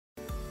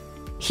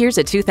Here's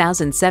a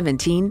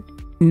 2017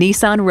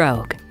 Nissan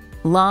Rogue.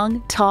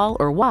 Long, tall,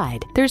 or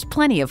wide, there's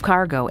plenty of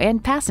cargo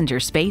and passenger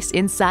space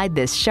inside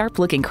this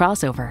sharp-looking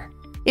crossover.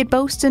 It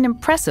boasts an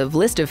impressive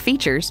list of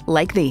features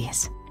like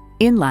these: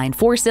 inline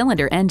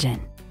 4-cylinder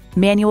engine,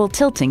 manual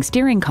tilting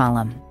steering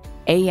column,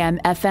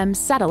 AM/FM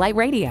satellite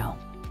radio,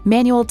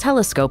 manual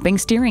telescoping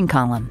steering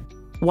column,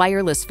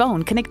 wireless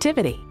phone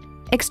connectivity,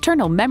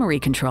 external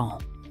memory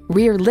control,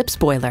 rear lip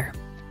spoiler,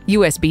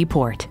 USB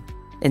port,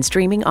 and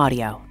streaming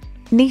audio.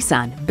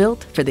 Nissan,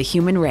 built for the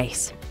human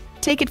race.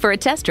 Take it for a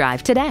test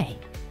drive today.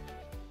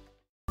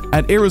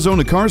 At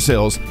Arizona Car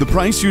Sales, the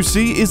price you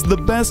see is the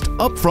best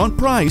upfront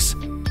price,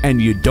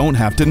 and you don't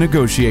have to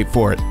negotiate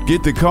for it.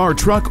 Get the car,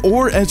 truck,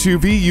 or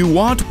SUV you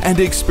want and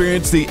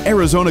experience the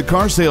Arizona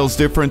Car Sales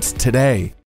difference today.